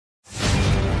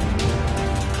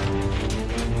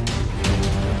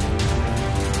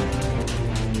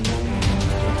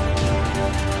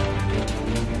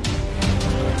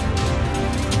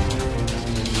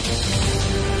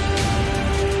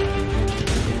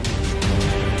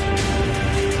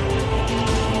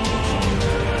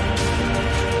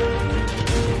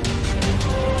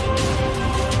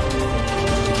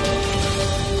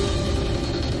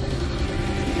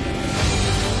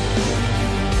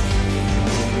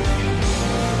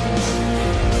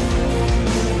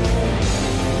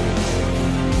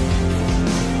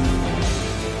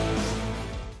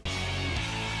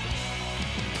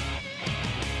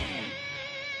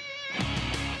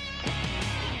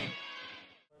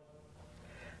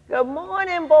Good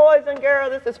morning, boys and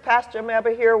girls. This is Pastor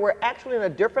Melba here. We're actually in a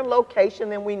different location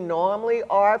than we normally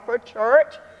are for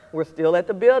church. We're still at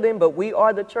the building, but we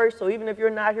are the church, so even if you're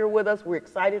not here with us, we're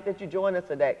excited that you joined us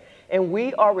today. And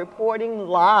we are reporting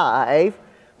live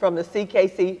from the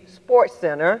CKC Sports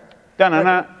Center.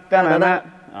 Da-na-na, da-na-na.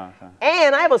 Oh,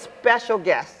 and I have a special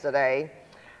guest today.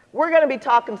 We're going to be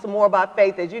talking some more about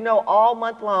faith. As you know, all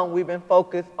month long, we've been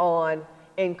focused on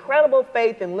incredible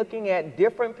faith and looking at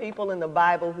different people in the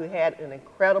Bible who had an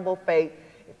incredible faith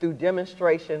through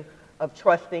demonstration of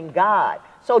trusting God.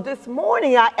 So this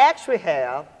morning, I actually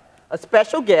have a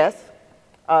special guest.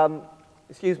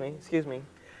 Excuse me.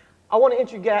 I want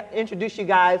to introduce you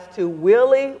guys to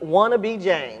Willie Wannabe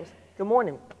James. Good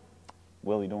morning.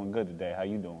 Willie doing good today. How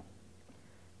you doing?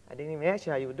 I didn't even ask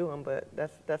you how you were doing, but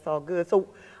that's all good. So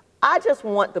I just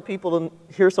want the people to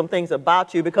hear some things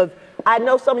about you because I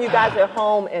know some of you guys are at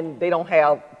home and they don't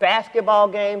have basketball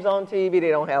games on TV, they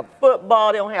don't have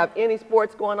football, they don't have any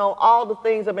sports going on, all the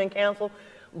things have been canceled.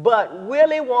 But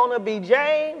Willie Wannabe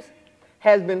James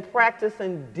has been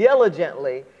practicing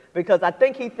diligently because I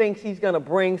think he thinks he's going to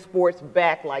bring sports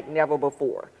back like never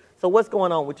before. So what's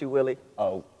going on with you, Willie?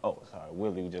 Oh, sorry.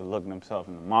 Willie was just looking himself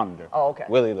in the monitor. Oh, okay.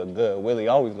 Willie look good. Willie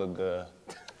always look good.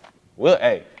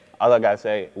 Hey, all I got to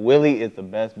say, Willie is the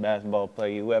best basketball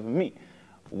player you ever meet.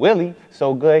 Willie,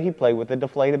 so good, he played with a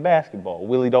deflated basketball.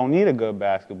 Willie don't need a good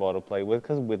basketball to play with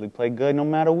because Willie play good no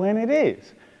matter when it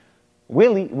is.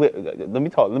 Willie, let me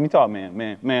talk,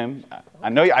 man. I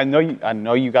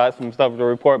know you got some stuff to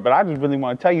report, but I just really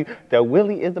want to tell you that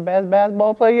Willie is the best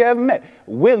basketball player you ever met.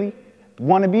 Willie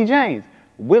Wannabe James.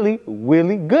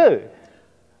 Willie good.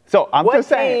 So I'm just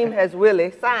saying. What team has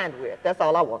Willie signed with? That's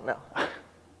all I want to know.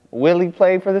 Willie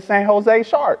played for the San Jose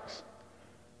Sharks.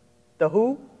 The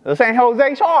who? The San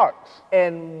Jose Sharks.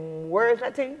 And where is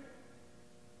that team?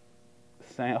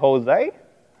 San Jose?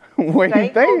 Where you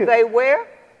think? San Jose where?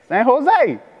 San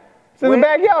Jose. It's in the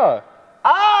backyard.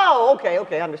 Oh, okay,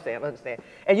 I understand.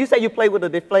 And you say you played with a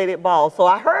deflated ball, so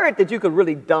I heard that you could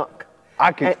really dunk.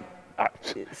 I can.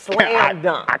 Slam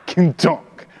dunk. I can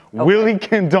dunk. Okay. Willie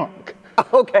can dunk.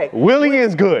 Okay. Willie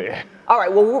is good. All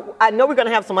right, well, I know we're going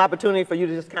to have some opportunity for you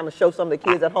to just kind of show some of the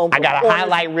kids at home. I got a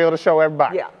highlight reel to show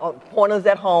everybody. Yeah, pointers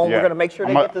at home. Yeah. We're going to make sure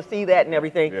they get to see that and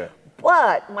everything. Yeah.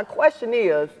 But my question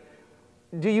is,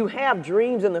 do you have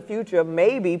dreams in the future of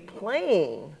maybe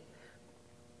playing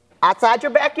outside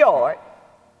your backyard?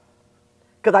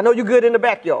 Because I know you're good in the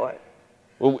backyard.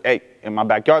 Well, hey, in my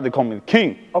backyard, they call me the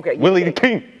king. Okay. Willie the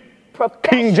king.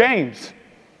 King James.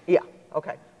 Yeah,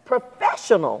 okay.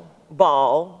 Professional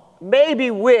ball, maybe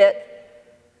with,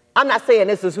 I'm not saying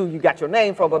this is who you got your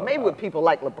name from, but maybe with people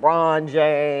like LeBron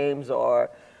James or,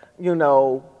 you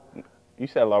know. You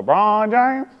said LeBron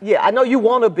James? Yeah, I know you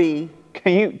want to be.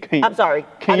 I'm sorry.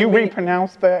 Can you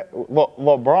repronounce that?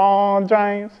 LeBron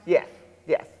James? Yes.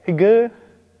 He good?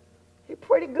 He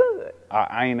pretty good.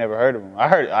 I ain't never heard of him. I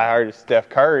heard Steph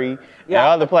Curry and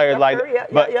other players Steph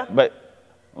Curry, but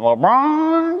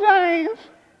LeBron James.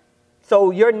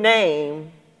 So your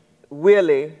name,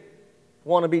 Willie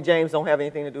Wannabe James, don't have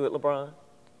anything to do with LeBron?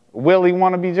 Willie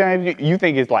Wannabe James? You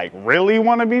think it's like really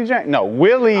Wannabe James? No,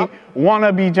 Willie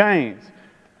Wannabe James.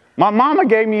 My mama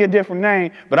gave me a different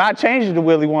name, but I changed it to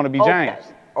Willie Wannabe James.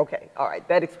 Okay, all right,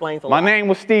 that explains a lot. My name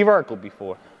was Steve Urkel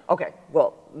before. Okay,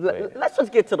 well, let's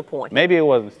just get to the point. Maybe it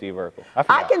wasn't Steve Urkel.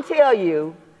 I can tell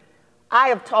you, I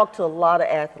have talked to a lot of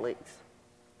athletes,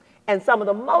 and some of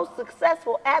the most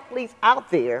successful athletes out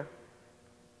there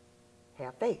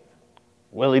have faith.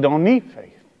 Willie don't need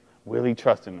faith. Willie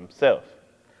trusts in himself.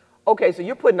 Okay, so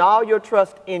you're putting all your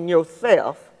trust in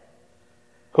yourself.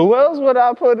 Who else would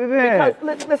I put it in?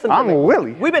 Because, listen to me. I'm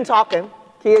Willie. We've been talking,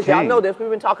 kids, y'all know this, we've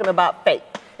been talking about faith.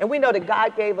 And we know that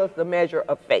God gave us the measure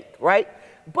of faith, right?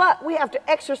 But we have to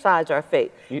exercise our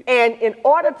faith. And in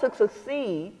order to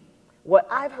succeed, what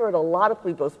I've heard a lot of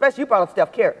people, especially you brought up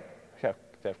Steph Curry.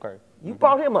 Steph Curry. You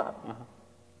brought him up.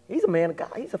 He's a man of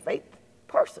God. He's a faith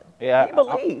person. Yeah, he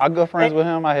believes. I'm good friends with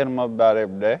him. I hit him up about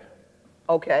every day.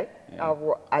 Okay. Yeah.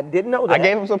 I didn't know that. I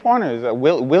gave him some pointers.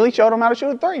 Willie showed him how to shoot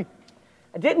a three.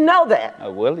 I didn't know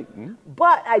that. Willie.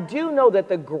 But I do know that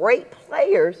the great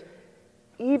players,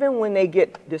 even when they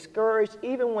get discouraged,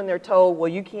 even when they're told, well,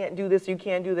 you can't do this, you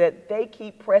can't do that, they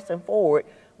keep pressing forward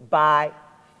by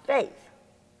faith.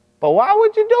 But why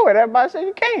would you do it? Everybody says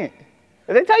you can't.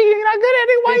 If they tell you you're not good at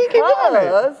it, why you keep doing it?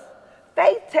 Because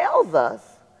faith tells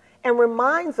us and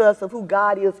reminds us of who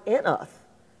God is in us.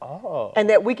 Oh. And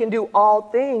that we can do all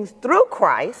things through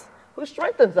Christ who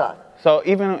strengthens us. So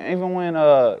even when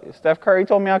Steph Curry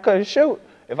told me I couldn't shoot,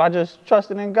 if I just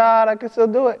trusted in God, I could still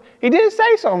do it. He did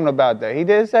say something about that. He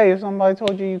did say if somebody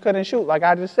told you couldn't shoot, like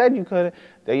I just said you couldn't,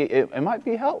 it might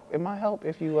be help. It might help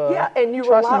if you and you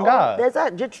trust in God. That's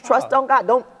that. Just trust on God.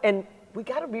 And we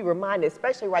got to be reminded,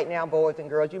 especially right now, boys and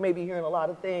girls, you may be hearing a lot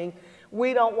of things.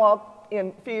 We don't walk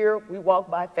in fear. We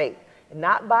walk by faith, and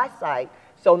not by sight.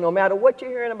 So no matter what you're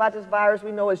hearing about this virus,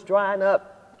 we know it's drying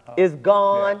up, it's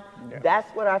gone. Yeah. That's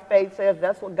what our faith says.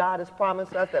 That's what God has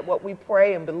promised us, that what we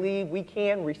pray and believe we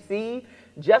can receive.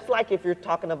 Just like if you're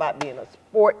talking about being a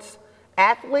sports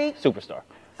athlete. Superstar.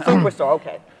 Superstar,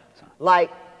 okay.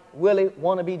 Like Willie,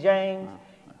 Wannabe James.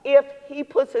 If he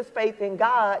puts his faith in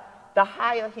God, the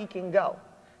higher he can go.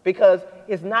 Because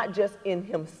it's not just in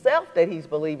himself that he's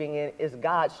believing in, it's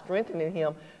God strengthening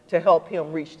him to help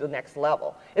him reach the next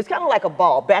level. It's kind of like a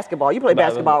ball, basketball. You play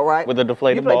basketball, right? With a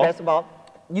deflated ball. You play basketball.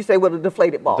 You say with a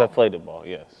deflated ball. Deflated ball,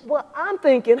 yes. Well, I'm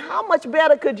thinking, how much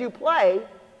better could you play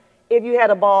if you had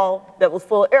a ball that was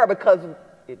full of air? Because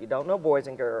if you don't know, boys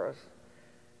and girls,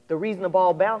 the reason the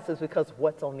ball bounces is because of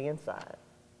what's on the inside.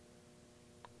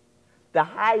 The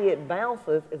higher it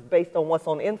bounces is based on what's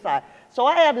on the inside. So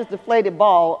I have this deflated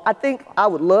ball. I think I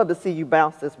would love to see you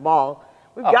bounce this ball.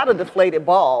 We've got a deflated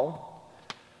ball.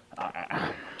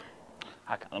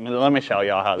 Let me show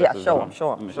y'all how this is show going.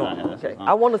 them, show them. Okay.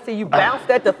 I want to see you bounce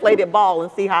that deflated ball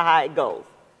and see how high it goes.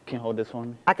 Can you hold this for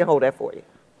me? I can hold that for you.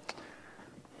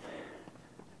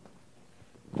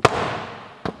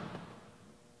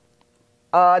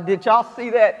 Did y'all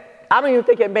see that? I don't even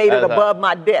think it made it above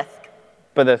my desk.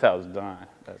 But that's how it's done.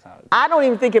 That's how it's done. I don't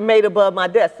even think it made it above my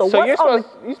desk. So you're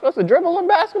supposed to dribble in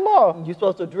basketball? You're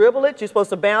supposed to dribble it, you're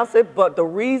supposed to bounce it, but the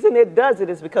reason it does it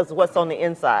is because of what's on the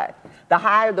inside. The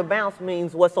higher the bounce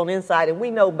means what's on the inside, and we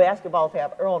know basketballs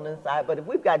have air on the inside, but if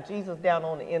we've got Jesus down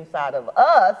on the inside of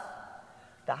us,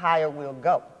 the higher we'll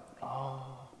go.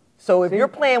 So if you're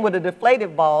playing with a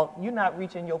deflated ball, you're not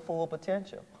reaching your full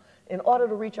potential. In order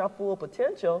to reach our full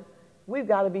potential, we've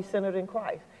got to be centered in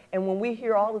Christ. And when we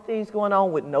hear all the things going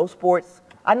on with no sports,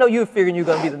 I know you're figuring you're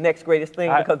going to be the next greatest thing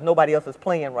because nobody else is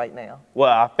playing right now. Well,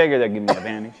 I figured that'd give me an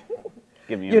advantage.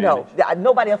 You know,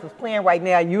 nobody else is playing right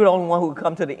now. You're the only one who can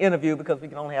come to the interview because we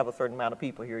can only have a certain amount of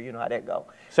people here. You know how that goes.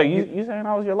 So you saying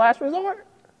I was your last resort?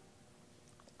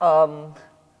 I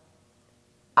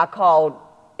called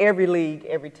every league,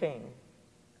 every team.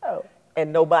 Oh.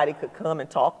 And nobody could come and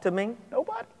talk to me.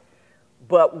 Nobody?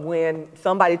 But when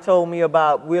somebody told me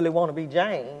about Willie Wannabe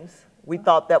James, we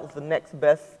thought that was the next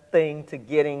best thing to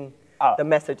getting the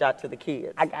message out to the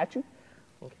kids. I got you.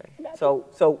 Okay.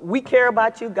 So we care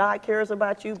about you, God cares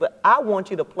about you, but I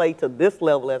want you to play to this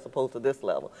level as opposed to this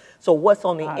level. So what's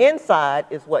on the inside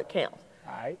is what counts.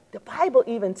 All right. The Bible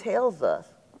even tells us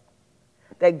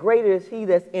that greater is he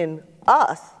that's in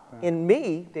us, in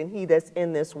me, than he that's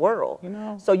in this world. You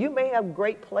know. So you may have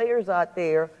great players out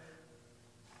there,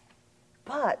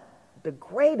 but the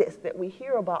greatest that we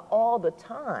hear about all the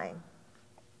time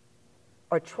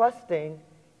are trusting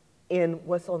in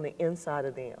what's on the inside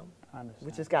of them,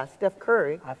 which is God. Steph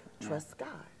Curry trusts God.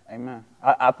 Amen.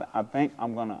 I think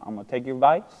I'm gonna take your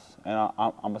advice, and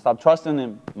I'm gonna stop trusting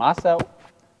in myself,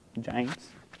 James.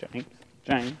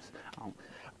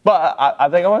 But I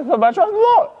think I'm gonna trust the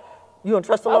Lord. You gonna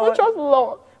trust the Lord? I'm gonna trust the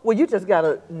Lord. Well, you just got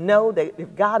to know that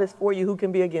if God is for you, who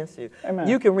can be against you? Amen.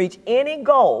 You can reach any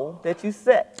goal that you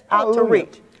set out to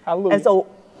reach. Hallelujah. And so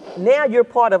now you're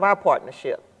part of our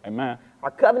partnership. Amen.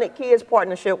 Our Covenant Kids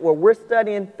partnership where we're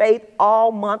studying faith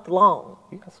all month long.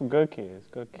 You got some good kids.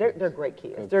 Good kids. They're great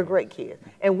kids. They're great kids.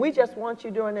 And we just want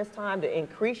you during this time to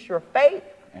increase your faith.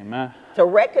 Amen. To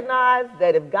recognize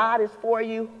that if God is for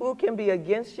you, who can be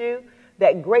against you?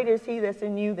 That greater is he that's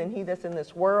in you than he that's in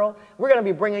this world. We're going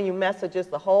to be bringing you messages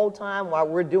the whole time while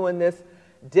we're doing this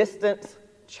distance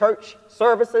church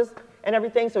services and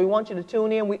everything. So we want you to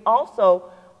tune in. We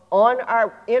also, on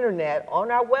our internet,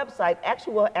 on our website,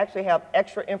 we'll actually have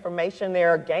extra information. There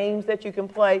are games that you can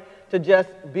play to just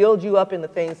build you up in the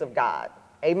things of God.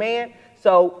 Amen?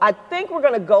 So I think we're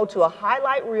going to go to a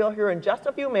highlight reel here in just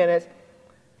a few minutes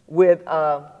with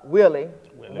Willie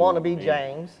Wannabe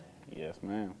James. Yes,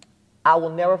 ma'am. I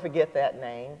will never forget that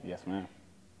name. Yes, ma'am.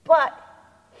 But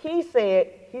he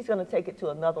said he's going to take it to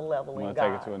another level in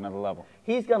God. Take it to another level.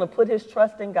 He's going to put his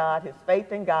trust in God, his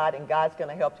faith in God, and God's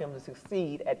going to help him to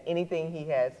succeed at anything he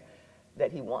has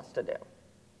that he wants to do.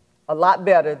 A lot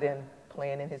better than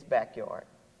playing in his backyard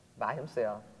by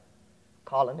himself,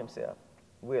 calling himself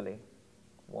Willie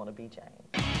Wannabe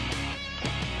James.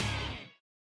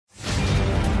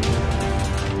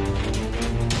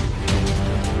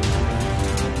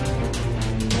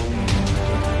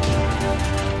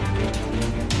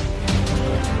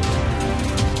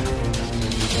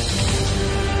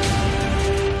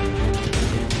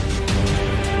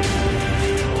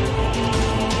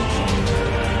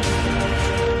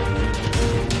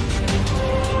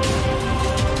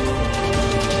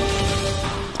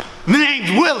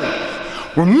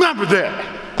 Remember that.